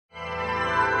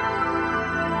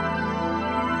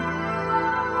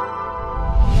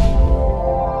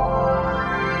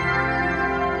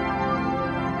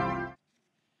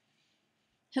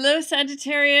Hello,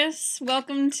 Sagittarius.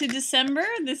 Welcome to December.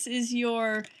 This is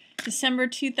your December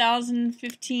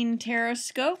 2015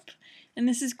 Tarotscope. And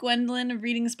this is Gwendolyn of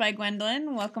Readings by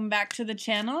Gwendolyn. Welcome back to the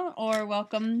channel, or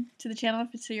welcome to the channel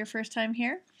if it's your first time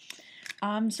here.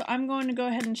 So I'm going to go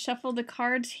ahead and shuffle the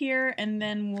cards here, and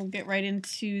then we'll get right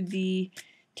into the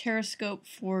Tarotscope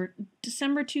for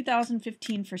December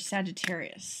 2015 for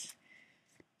Sagittarius.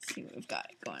 Let's see what we've got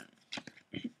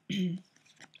going.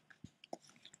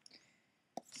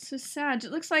 So Sag,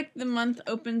 it looks like the month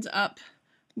opens up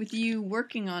with you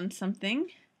working on something.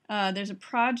 There's a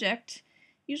project.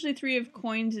 Usually Three of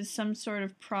Coins is some sort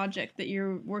of project that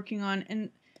you're working on, and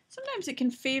sometimes it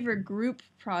can favor group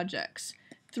projects.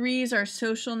 Threes are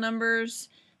social numbers,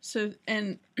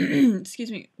 and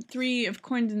excuse me, Three of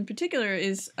Coins in particular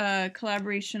is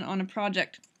collaboration on a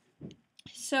project.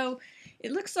 So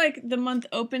it looks like the month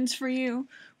opens for you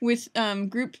with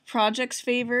group projects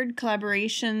favored,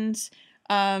 collaborations.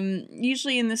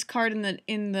 Usually in this card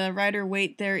in the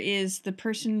Rider-Waite there is the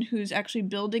person who's actually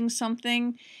building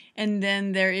something, and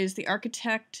then there is the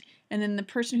architect, and then the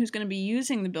person who's going to be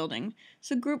using the building.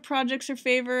 So group projects are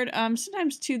favored.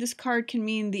 Sometimes too this card can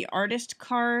mean the artist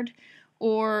card,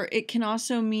 or it can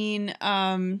also mean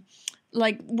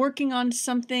like working on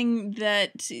something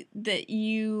that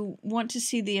you want to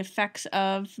see the effects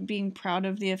of, being proud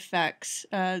of the effects,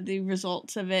 the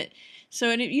results of it. So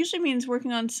it usually means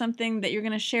working on something that you're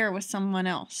going to share with someone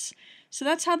else. So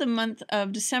that's how the month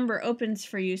of December opens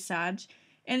for you, Sag.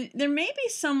 And there may be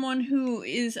someone who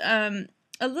is a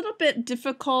little bit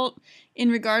difficult in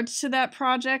regards to that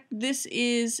project. This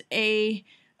is a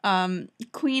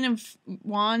Queen of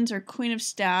Wands or Queen of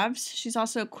Staves. She's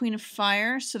also a Queen of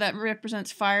Fire, so that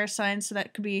represents fire signs. So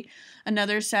that could be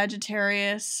another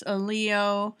Sagittarius, a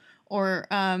Leo, or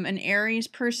an Aries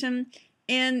person.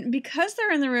 And because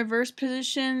they're in the reverse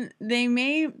position, they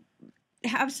may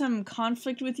have some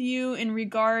conflict with you in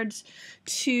regards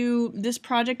to this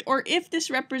project. Or if this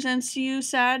represents you,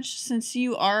 Sag, since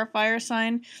you are a fire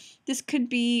sign, this could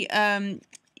be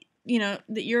you know,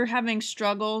 that you're having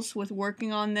struggles with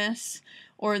working on this,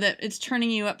 or that it's turning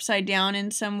you upside down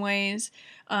in some ways.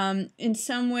 In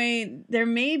some way, there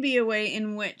may be a way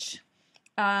in which,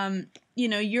 you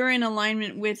know, you're in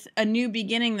alignment with a new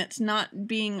beginning that's not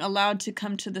being allowed to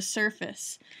come to the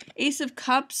surface. Ace of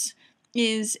Cups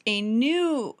is a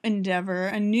new endeavor,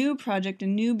 a new project, a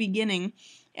new beginning,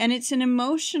 and it's an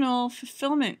emotional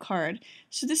fulfillment card.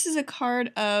 So this is a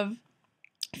card of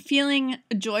feeling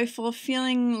joyful,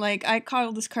 feeling like, I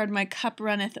call this card my cup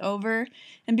runneth over.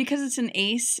 And because it's an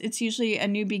ace, it's usually a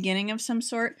new beginning of some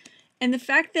sort. And the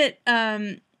fact that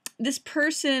this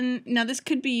person, now this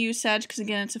could be you, Sag, because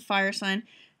again it's a fire sign.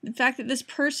 The fact that this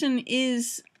person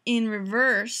is in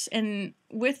reverse and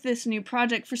with this new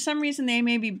project, for some reason they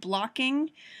may be blocking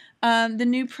the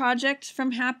new project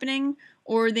from happening,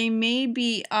 or they may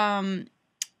be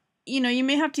you know, you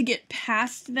may have to get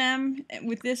past them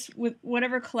with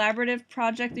whatever collaborative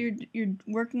project that you're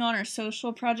working on, or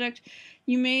social project.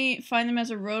 You may find them as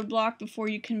a roadblock before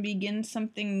you can begin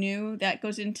something new. That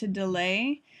goes into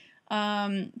delay.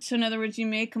 So in other words, you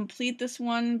may complete this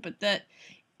one, but that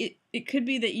it could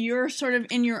be that you're sort of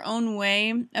in your own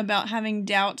way about having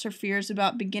doubts or fears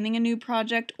about beginning a new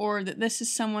project, or that this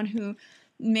is someone who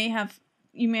you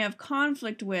may have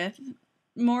conflict with,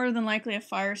 more than likely a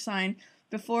fire sign,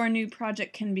 before a new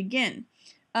project can begin.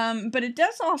 But it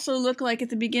does also look like at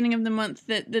the beginning of the month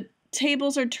that the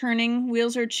tables are turning,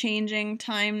 wheels are changing,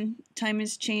 time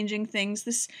is changing things.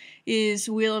 This is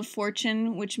Wheel of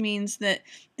Fortune, which means that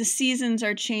the seasons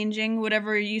are changing.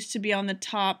 Whatever used to be on the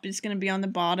top is going to be on the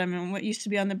bottom, and what used to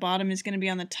be on the bottom is going to be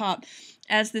on the top.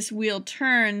 As this wheel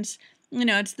turns, you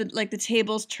know, it's like the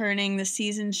tables turning, the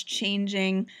seasons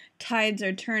changing, tides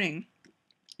are turning.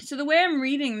 So the way I'm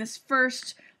reading this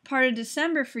first part of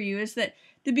December for you is that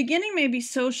the beginning may be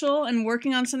social and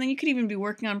working on something. You could even be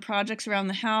working on projects around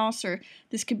the house, or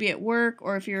this could be at work,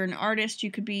 or if you're an artist,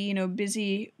 you could be, you know,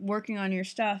 busy working on your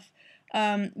stuff.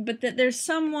 But that there's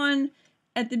someone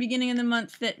at the beginning of the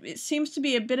month that it seems to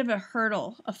be a bit of a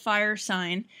hurdle, a fire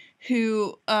sign,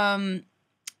 who,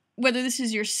 whether this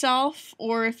is yourself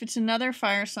or if it's another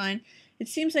fire sign, it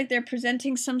seems like they're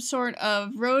presenting some sort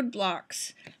of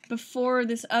roadblocks before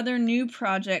this other new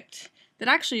project that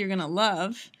actually you're going to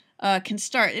love can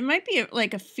start. It might be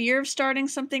like a fear of starting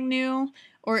something new,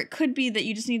 or it could be that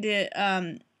you just need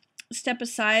to step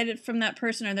aside from that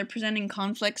person, or they're presenting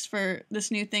conflicts for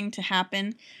this new thing to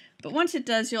happen. But once it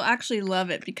does, you'll actually love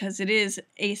it because it is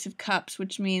Ace of Cups,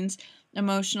 which means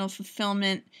emotional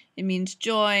fulfillment. It means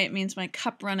joy. It means my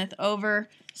cup runneth over.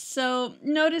 So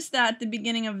notice that at the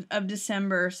beginning of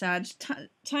December, Sag,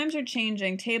 times are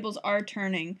changing. Tables are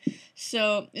turning.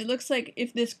 So it looks like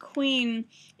if this queen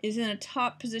is in a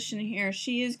top position here,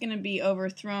 she is going to be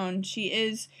overthrown.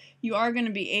 You are going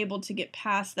to be able to get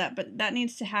past that, but that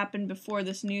needs to happen before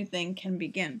this new thing can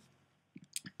begin.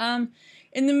 In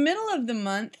the middle of the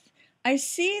month, I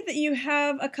see that you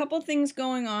have a couple things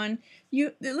going on.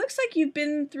 It looks like you've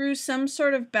been through some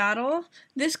sort of battle.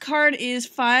 This card is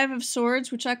Five of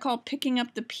Swords, which I call picking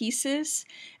up the pieces.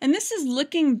 And this is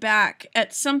looking back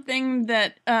at something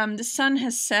that the sun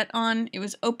has set on. It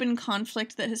was open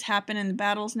conflict that has happened and the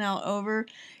battle's now over.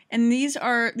 And these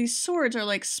swords are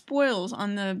like spoils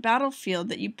on the battlefield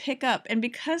that you pick up. And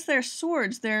because they're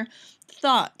swords, they're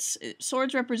thoughts.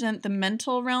 Swords represent the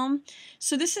mental realm.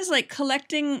 So this is like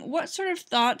collecting what sort of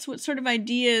thoughts, what sort of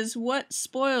ideas, what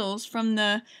spoils from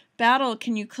the battle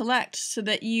can you collect so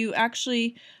that you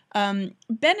actually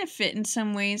benefit in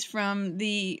some ways from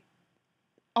the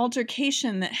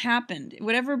altercation that happened.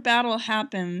 Whatever battle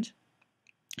happened,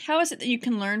 how is it that you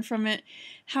can learn from it?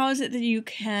 How is it that you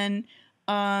can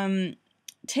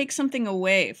take something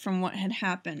away from what had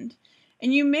happened?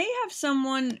 And you may have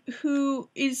someone who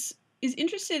is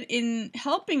interested in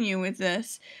helping you with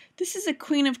this. This is a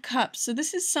Queen of Cups. So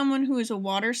this is someone who is a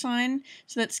water sign.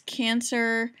 So that's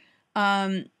Cancer,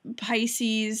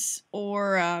 Pisces,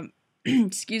 or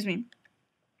excuse me,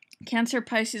 Cancer,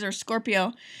 Pisces, or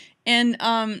Scorpio. And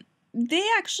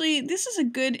this is a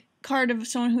good card of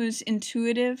someone who is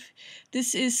intuitive.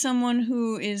 This is someone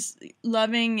who is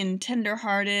loving and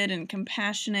tender-hearted and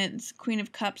compassionate. It's Queen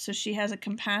of Cups, so she has a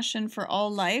compassion for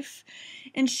all life.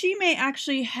 And she may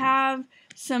actually have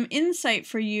some insight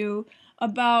for you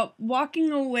about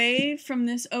walking away from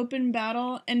this open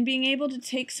battle and being able to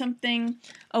take something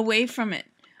away from it.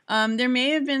 There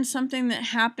may have been something that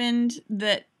happened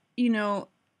that,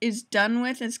 is done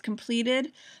with, is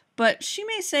completed, but she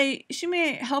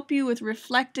may help you with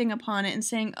reflecting upon it and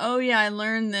saying, oh yeah, I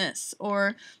learned this,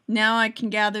 or now I can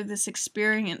gather this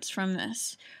experience from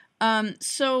this.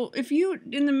 So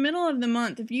in the middle of the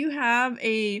month, if you have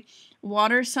a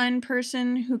water sign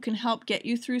person who can help get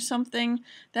you through something,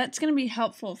 that's going to be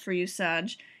helpful for you,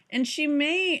 Sag. And she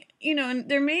may, and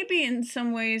there may be in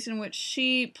some ways in which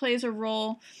she plays a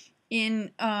role in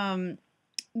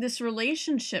this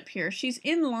relationship here. She's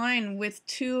in line with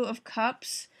Two of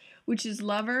Cups, which is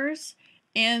lovers,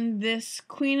 and this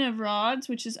Queen of Rods,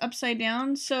 which is upside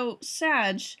down. So,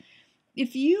 Sag,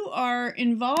 if you are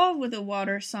involved with a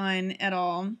water sign at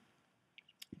all,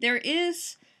 it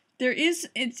is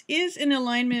in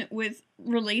alignment with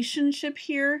relationship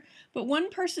here, but one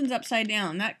person's upside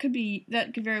down. That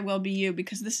could very well be you,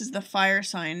 because this is the fire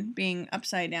sign being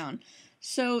upside down.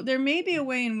 So there may be a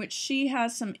way in which she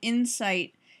has some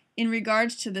insight in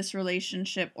regards to this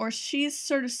relationship, or she's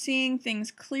sort of seeing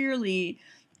things clearly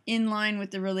in line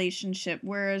with the relationship,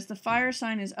 whereas the fire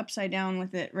sign is upside down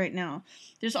with it right now.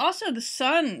 There's also the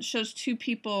sun shows two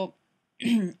people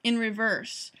in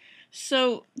reverse.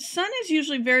 So sun is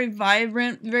usually very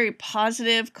vibrant, very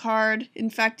positive card. In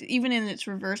fact, even in its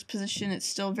reverse position, it's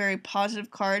still a very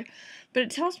positive card. But it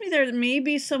tells me there may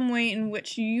be some way in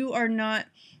which you are not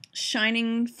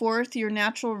shining forth your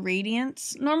natural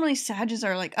radiance. Normally Sages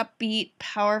are like upbeat,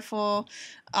 powerful,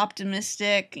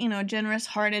 optimistic,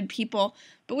 generous-hearted people.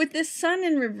 But with this sun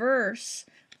in reverse,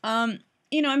 I'm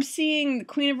seeing the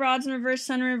Queen of Rods in reverse,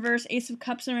 sun in reverse, Ace of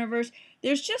Cups in reverse.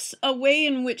 There's just a way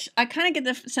in which I kind of get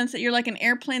the sense that you're like an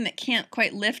airplane that can't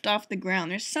quite lift off the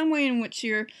ground. There's some way in which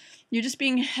you're just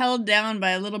being held down by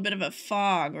a little bit of a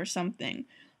fog or something.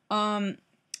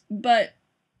 But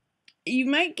you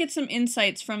might get some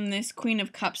insights from this Queen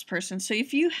of Cups person. So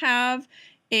if you have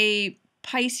a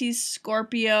Pisces,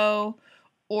 Scorpio,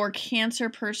 or Cancer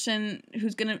person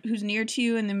who's near to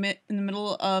you in the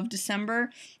middle of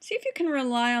December, see if you can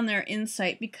rely on their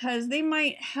insight, because they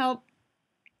might help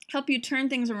you turn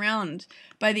things around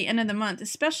by the end of the month,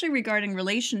 especially regarding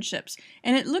relationships.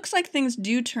 And it looks like things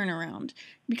do turn around,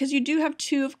 because you do have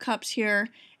Two of Cups here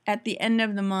at the end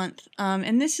of the month.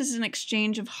 And this is an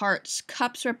exchange of hearts.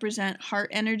 Cups represent heart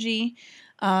energy.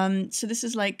 So this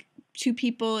is like two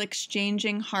people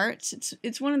exchanging hearts.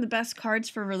 It's one of the best cards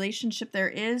for relationship there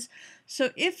is.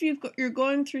 So if you're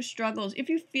going through struggles, if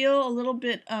you feel a little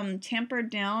bit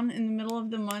tampered down in the middle of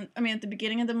the month, at the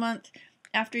beginning of the month,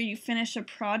 after you finish a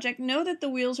project, know that the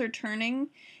wheels are turning.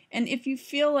 And if you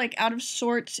feel like out of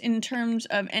sorts in terms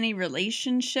of any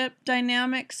relationship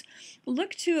dynamics,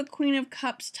 look to a Queen of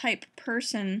Cups type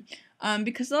person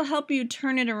because they'll help you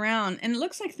turn it around. And it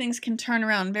looks like things can turn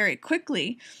around very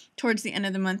quickly towards the end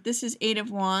of the month. This is Eight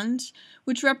of Wands,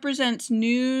 which represents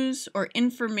news or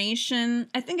information.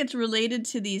 I think it's related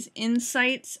to these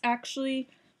insights, actually,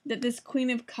 that this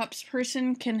Queen of Cups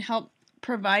person can help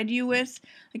provide you with.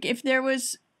 Like if there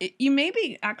was, you may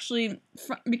be actually,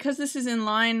 because this is in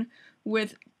line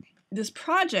with this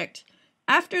project,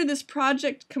 after this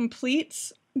project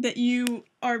completes that you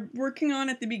are working on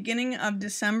at the beginning of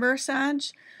December, Sag,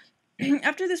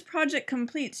 after this project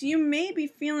completes, you may be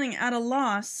feeling at a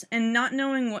loss and not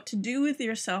knowing what to do with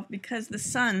yourself because the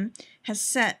sun has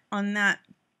set on that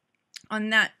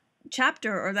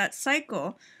chapter or that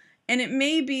cycle. And it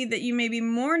may be that you may be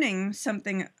mourning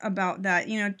something about that.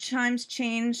 You know, chimes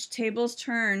change, tables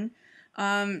turn,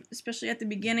 especially at the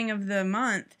beginning of the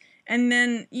month. And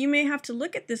then you may have to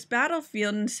look at this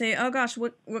battlefield and say, oh gosh,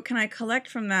 what can I collect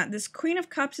from that? This Queen of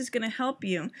Cups is going to help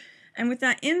you. And with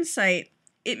that insight,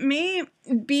 it may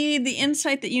be the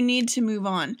insight that you need to move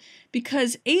on.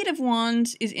 Because Eight of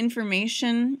Wands is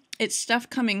information. It's stuff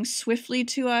coming swiftly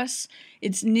to us.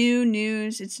 It's new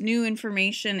news. It's new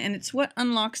information. And it's what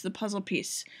unlocks the puzzle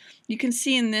piece. You can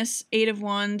see in this, Eight of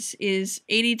Wands is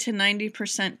 80 to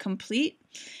 90% complete.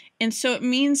 And so it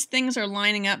means things are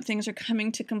lining up, things are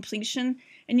coming to completion,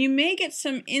 and you may get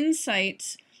some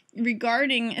insights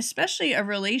regarding especially a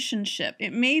relationship.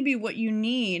 It may be what you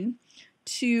need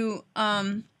to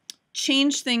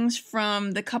change things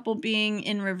from the couple being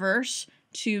in reverse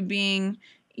to being,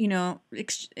 you know,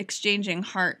 exchanging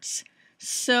hearts.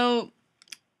 So,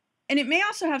 and it may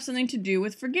also have something to do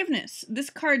with forgiveness.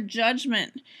 This card,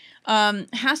 Judgment,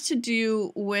 has to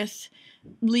do with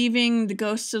leaving the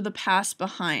ghosts of the past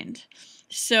behind.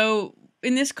 So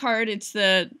in this card, it's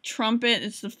the trumpet,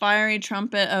 it's the fiery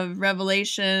trumpet of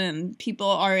revelation, and people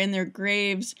are in their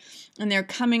graves and they're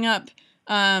coming up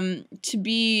to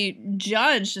be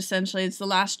judged, essentially. It's the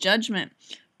last judgment.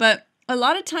 But a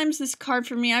lot of times this card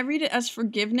for me, I read it as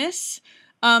forgiveness,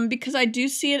 because I do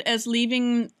see it as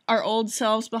leaving our old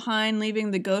selves behind, leaving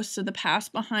the ghosts of the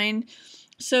past behind.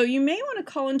 So you may want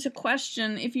to call into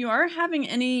question if you are having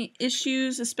any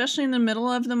issues, especially in the middle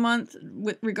of the month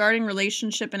regarding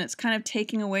relationship, and it's kind of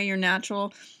taking away your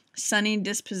natural sunny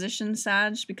disposition,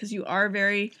 Sag, because you are a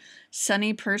very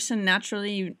sunny person.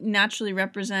 Naturally, you naturally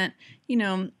represent, you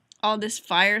know, all this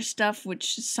fire stuff,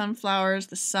 which is sunflowers,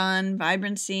 the sun,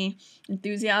 vibrancy,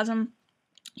 enthusiasm.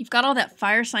 You've got all that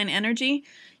fire sign energy.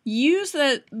 Use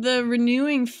the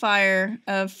renewing fire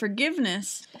of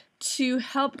forgiveness to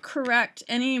help correct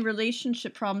any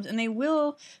relationship problems, and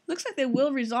looks like they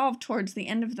will resolve towards the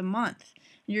end of the month.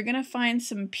 You're going to find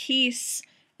some peace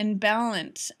and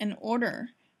balance and order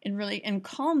and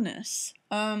calmness.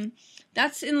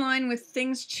 That's in line with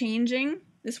things changing,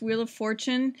 this Wheel of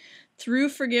Fortune, through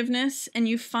forgiveness, and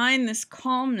you find this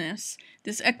calmness,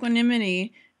 this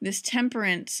equanimity, this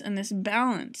temperance, and this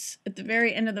balance at the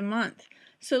very end of the month.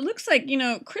 So it looks like, you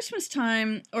know, Christmas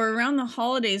time or around the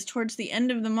holidays towards the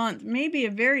end of the month may be a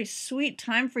very sweet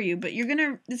time for you, but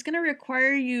it's going to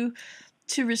require you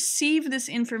to receive this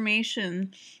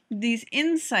information, these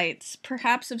insights,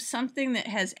 perhaps of something that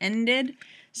has ended,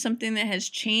 something that has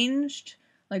changed.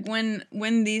 Like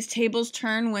when these tables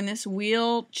turn, when this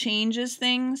wheel changes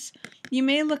things, you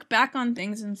may look back on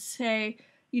things and say,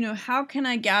 you know, how can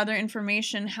I gather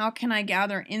information? How can I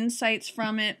gather insights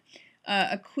from it?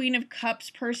 A Queen of Cups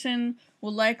person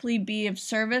will likely be of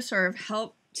service or of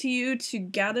help to you to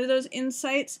gather those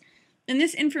insights. And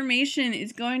this information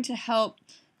is going to help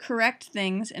correct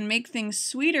things and make things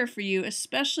sweeter for you,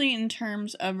 especially in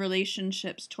terms of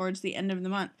relationships towards the end of the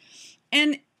month.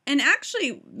 And actually,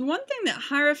 one thing that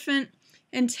Hierophant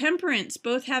and Temperance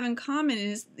both have in common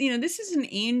is, you know, this is an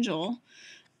angel.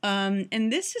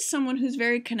 And this is someone who's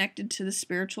very connected to the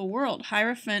spiritual world.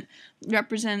 Hierophant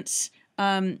represents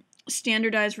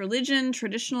standardized religion,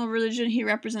 traditional religion. He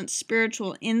represents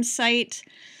spiritual insight.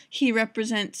 He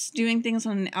represents doing things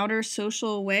on an outer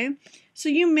social way. So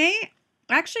you may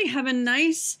actually have a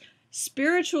nice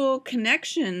spiritual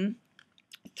connection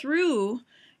through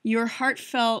your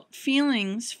heartfelt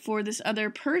feelings for this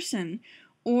other person.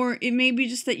 Or it may be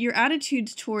just that your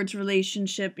attitudes towards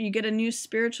relationship, you get a new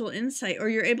spiritual insight, or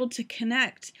you're able to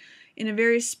connect in a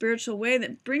very spiritual way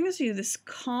that brings you this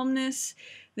calmness,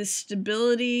 this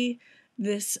stability,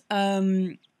 this,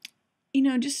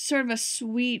 just sort of a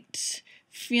sweet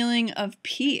feeling of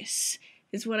peace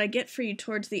is what I get for you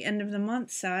towards the end of the month,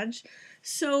 Sag.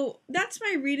 So that's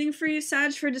my reading for you,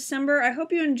 Sag, for December. I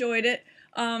hope you enjoyed it.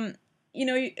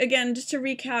 Again, just to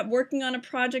recap, working on a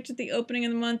project at the opening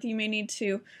of the month, you may need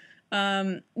to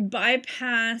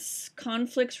bypass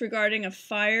conflicts regarding a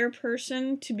fire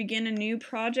person to begin a new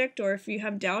project, or if you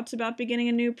have doubts about beginning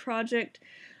a new project,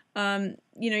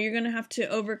 you're going to have to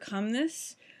overcome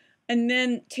this. And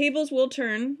then tables will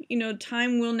turn,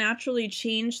 time will naturally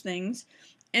change things.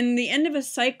 And the end of a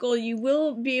cycle, you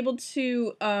will be able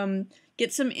to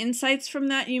get some insights from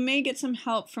that. You may get some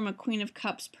help from a Queen of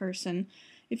Cups person.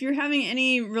 If you're having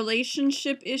any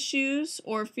relationship issues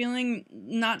or feeling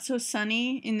not so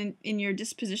sunny in your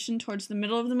disposition towards the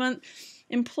middle of the month,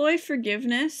 employ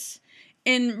forgiveness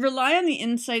and rely on the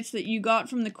insights that you got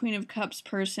from the Queen of Cups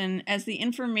person as the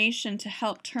information to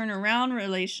help turn around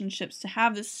relationships, to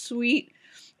have this sweet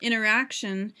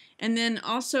interaction, and then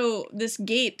also this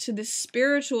gate to this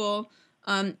spiritual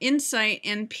insight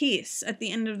and peace at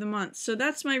the end of the month. So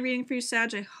that's my reading for you,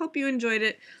 Sag. I hope you enjoyed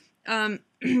it. I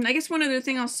guess one other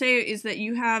thing I'll say is that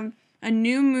you have a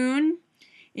new moon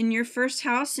in your first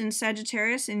house in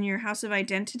Sagittarius, in your house of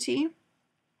identity.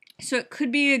 So it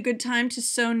could be a good time to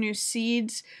sow new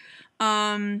seeds.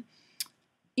 On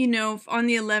the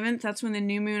 11th, that's when the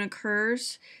new moon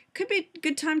occurs. Could be a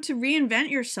good time to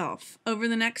reinvent yourself over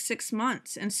the next 6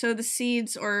 months and sow the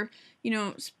seeds, or,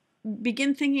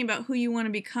 begin thinking about who you want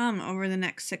to become over the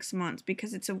next 6 months,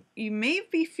 because you may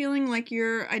be feeling like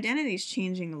your identity is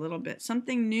changing a little bit,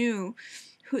 something new,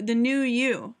 the new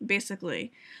you,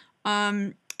 basically.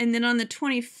 And then on the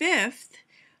 25th,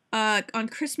 on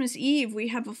Christmas Eve, we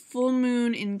have a full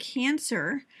moon in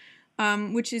Cancer,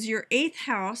 which is your 8th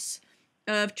house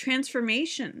of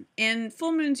transformation. And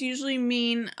full moons usually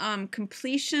mean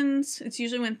completions. It's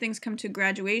usually when things come to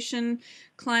graduation,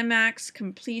 climax,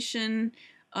 completion,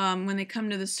 when they come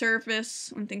to the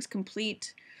surface, when things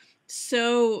complete.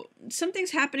 So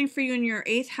something's happening for you in your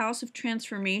 8th house of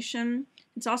transformation.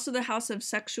 It's also the house of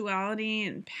sexuality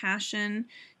and passion,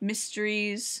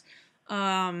 mysteries,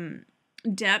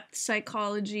 depth,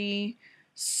 psychology.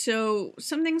 So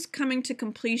something's coming to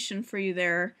completion for you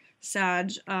there,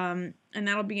 Sag, and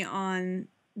that'll be on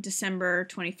December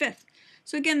 25th.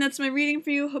 So again, that's my reading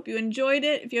for you. Hope you enjoyed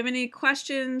it. If you have any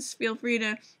questions, feel free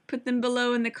to put them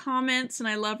below in the comments, and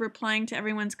I love replying to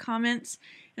everyone's comments.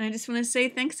 And I just want to say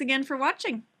thanks again for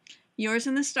watching. Yours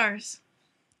in the stars.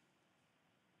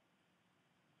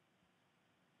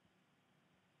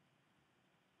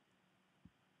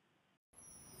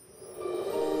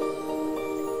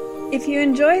 If you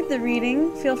enjoyed the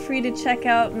reading, feel free to check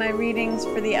out my readings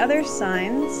for the other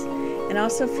signs, and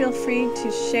also feel free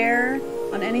to share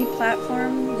on any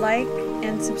platform, like,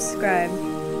 and subscribe.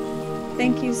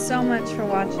 Thank you so much for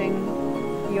watching.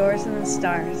 Yours in the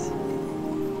stars.